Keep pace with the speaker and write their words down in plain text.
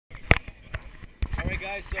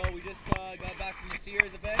Guys, so we just got back from the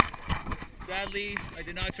Sears event. Sadly, I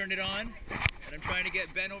did not turn it on, and I'm trying to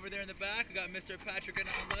get Ben over there in the back. I got Mr. Patrick and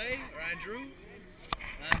Andrew,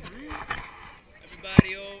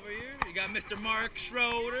 everybody over here. You got Mr. Mark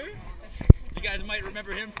Schroeder. You guys might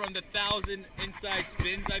remember him from the 1,000 inside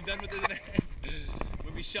spins I've done with this event.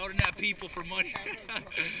 We'll be shouting at people for money.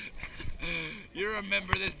 You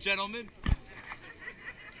remember this gentleman?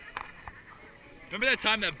 Remember that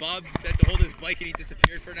time that Bob said to hold his bike and he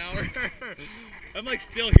disappeared for an hour? I'm like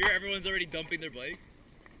still here, everyone's already dumping their bike.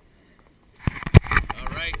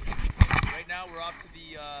 Alright, right now we're off to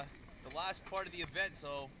the last part of the event.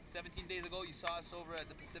 So 17 days ago you saw us over at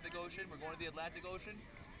the Pacific Ocean. We're going to the Atlantic Ocean.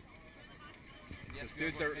 Yes,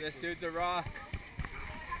 this dude's a rock.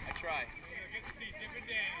 I try. Get to see Dip and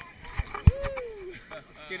Dan.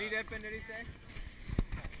 Skinny dipping, did he say?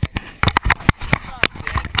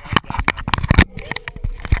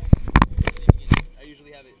 I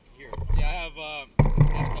usually have it here. Yeah, I have a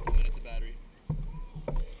couple minutes of battery.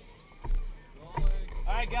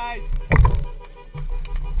 Alright guys.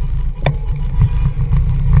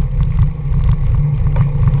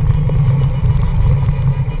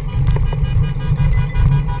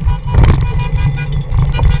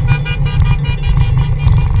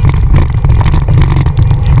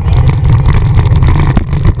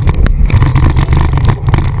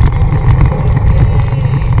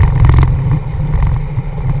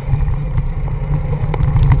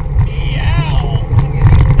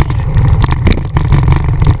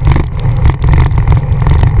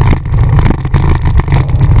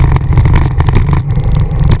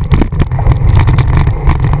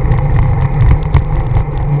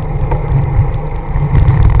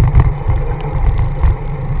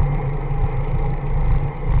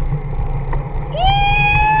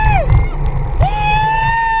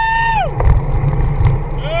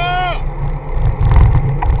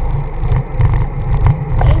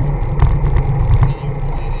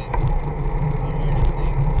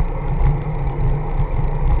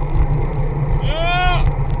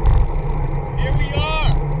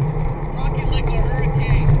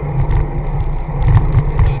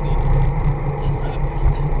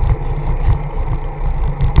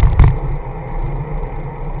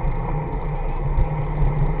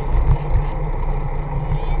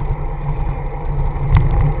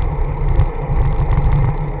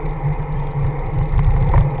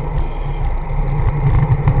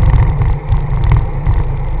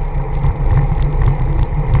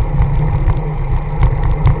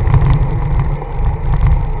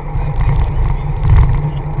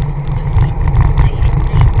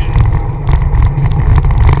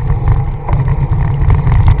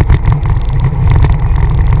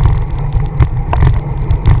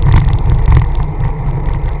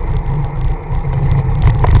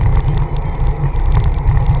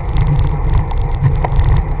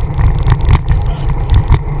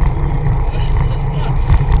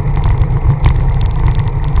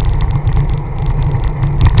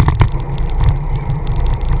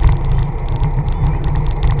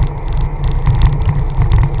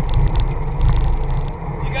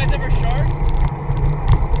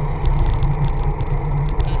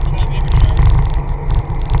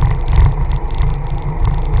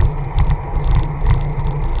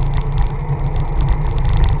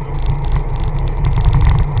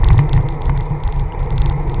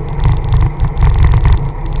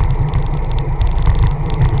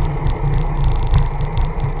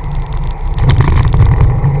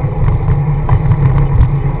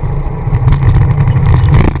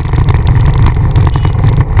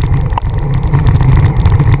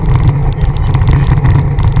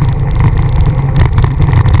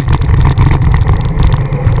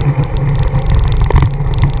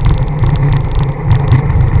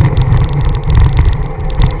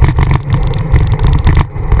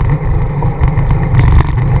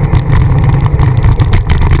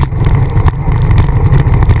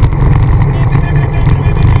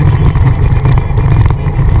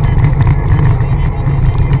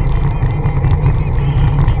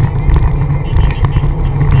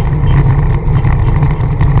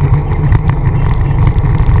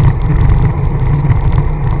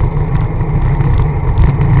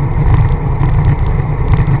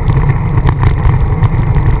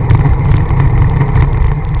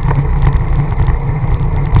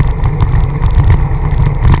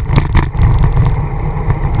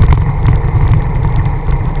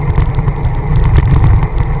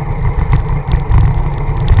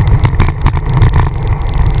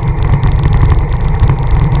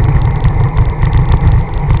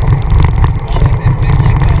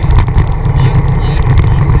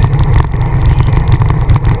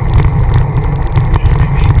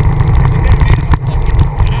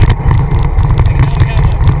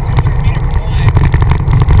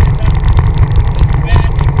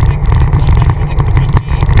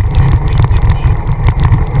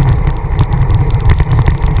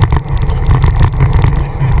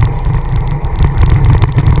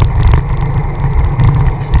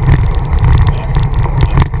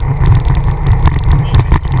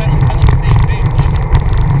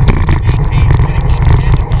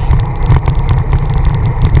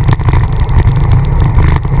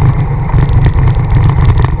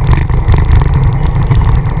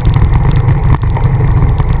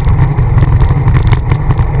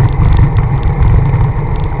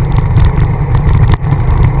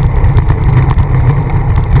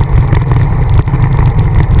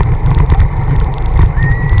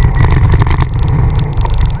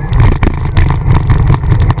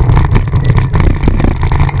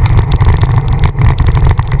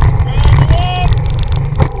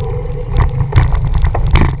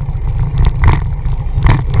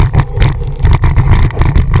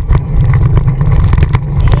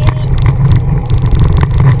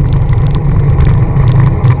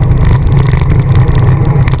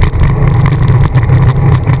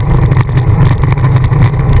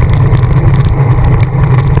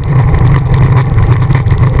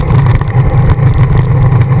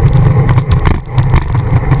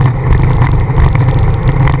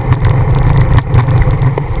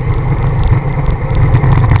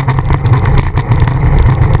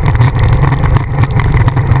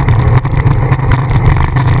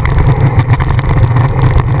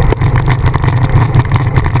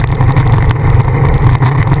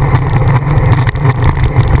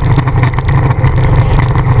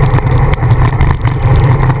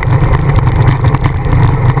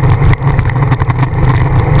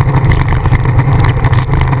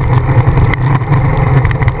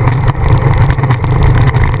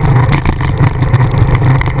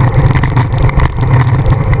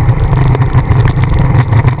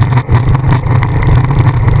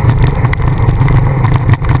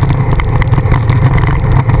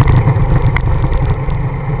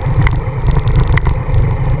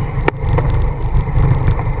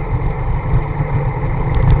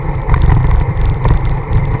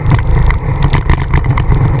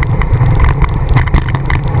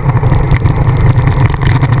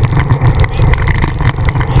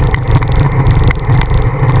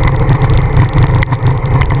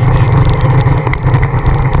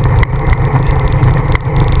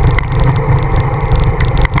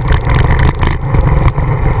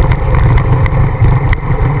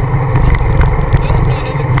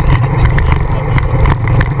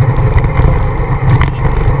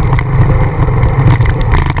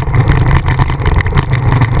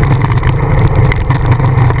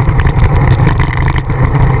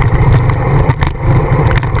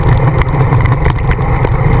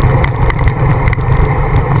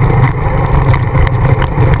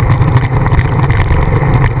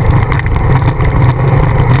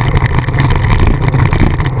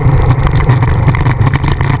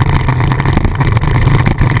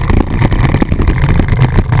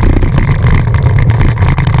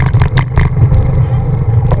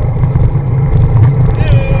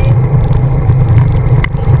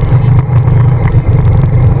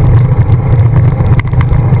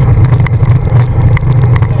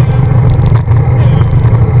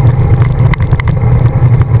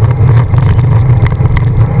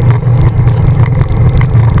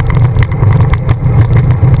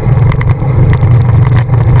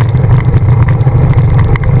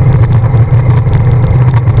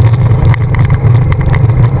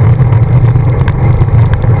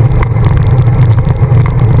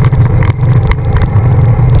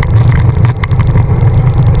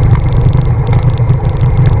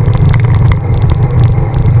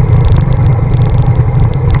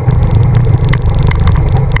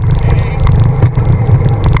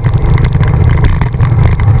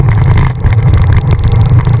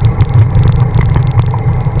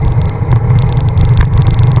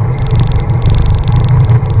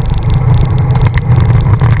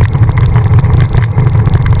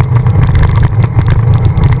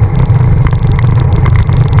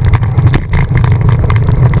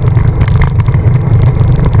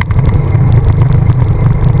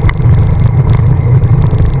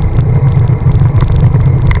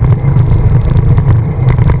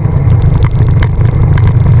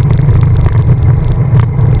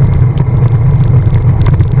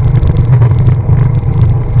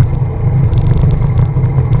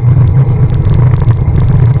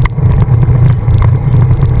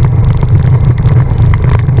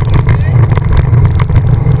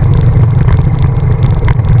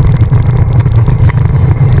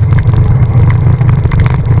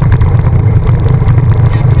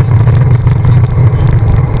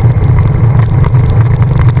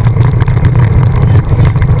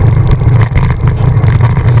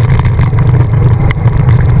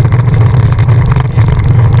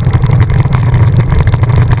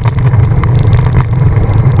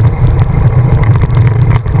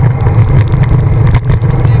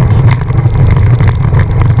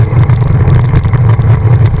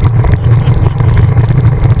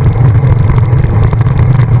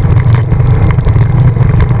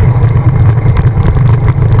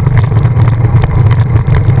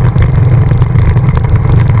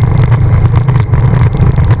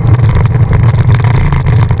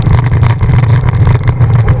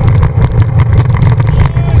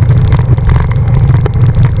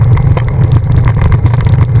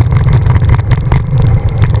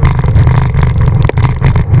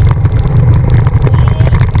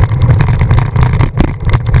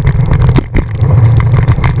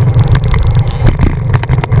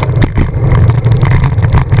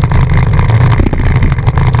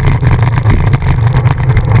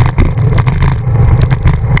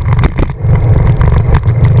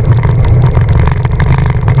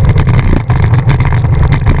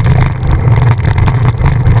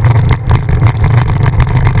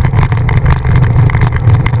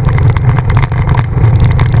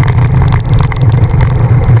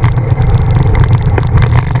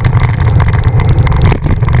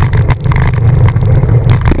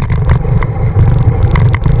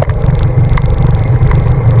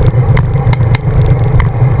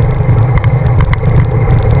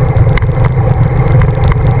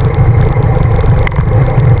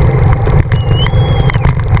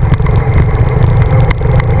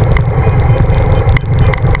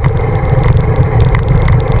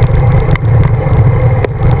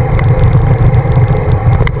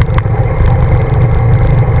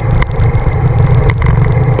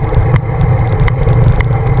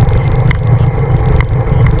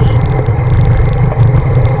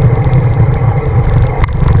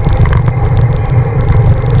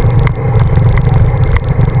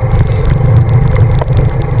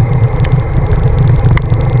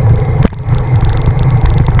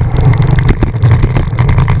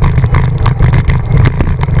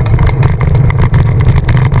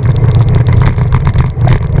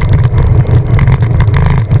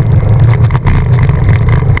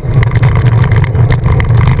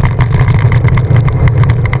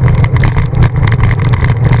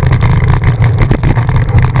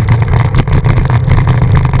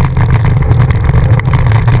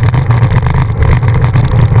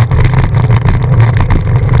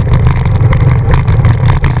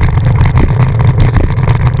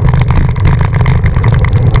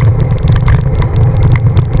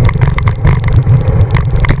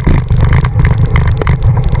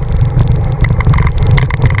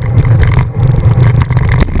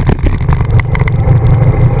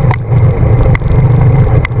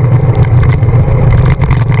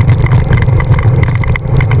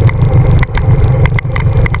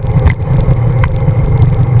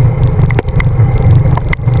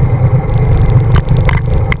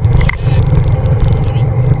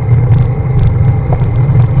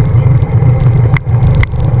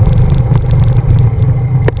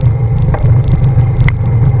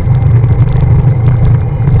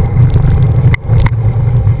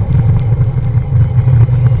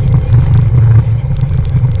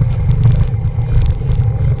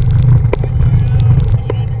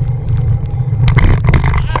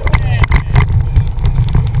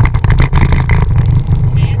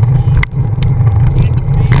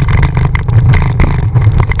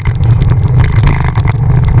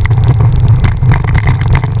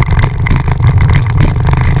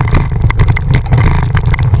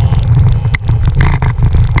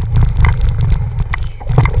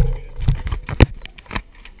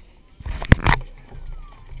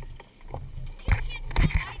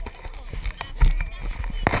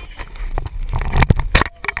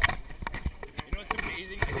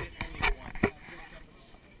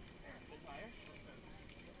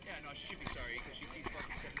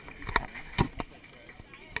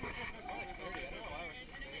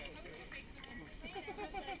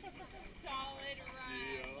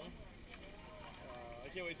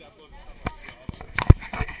 can't wait to upload stuff on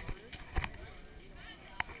the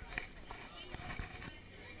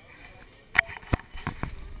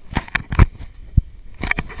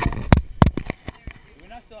Do we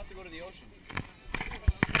not still have to go to the ocean?